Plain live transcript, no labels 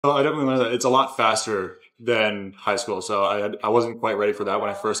So I definitely learned that it's a lot faster than high school. So I wasn't quite ready for that when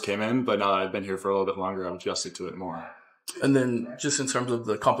I first came in, but now that I've been here for a little bit longer, I've adjusted to it more. And then just in terms of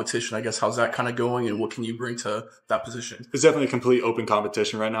the competition, I guess, how's that kind of going and what can you bring to that position? It's definitely a complete open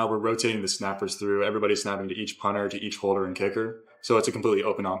competition right now. We're rotating the snappers through. Everybody's snapping to each punter, to each holder and kicker. So it's a completely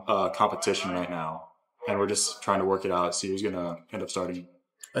open competition right now. And we're just trying to work it out, see who's going to end up starting.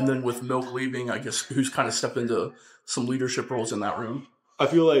 And then with Milk leaving, I guess, who's kind of stepped into some leadership roles in that room? I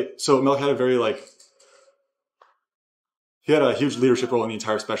feel like, so Milk had a very he had a huge leadership role in the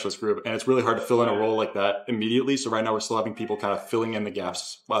entire specialist group, and it's really hard to fill in a role like that immediately. So right now we're still having people kind of filling in the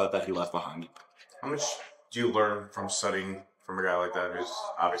gaps that he left behind. How much do you learn from studying from a guy like that who's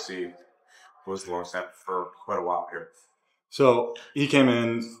obviously was the long snapper for quite a while here? So he came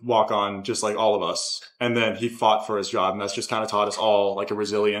in, walk on, just like all of us, and then he fought for his job, and that's just kind of taught us all like a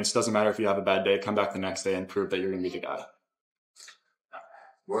resilience. Doesn't matter if you have a bad day, come back the next day and prove that you're going to be the guy.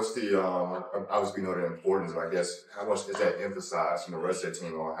 What's the, obviously we know the importance, but I guess how much is that emphasized from the rest of the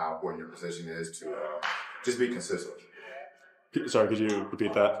team on how important your position is to just be consistent? Sorry, could you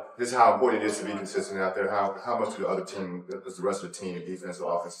repeat that? Just how important it is to be consistent out there. How much do the other team, does the rest of the team, defensive,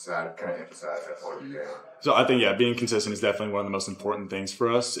 offensive side, kind of emphasize that part of the game? So I think, yeah, being consistent is definitely one of the most important things for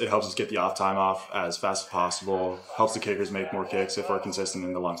us. It helps us get the off time off as fast as possible, helps the kickers make more kicks if we're consistent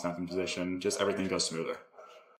in the long snapping position. Just everything goes smoother.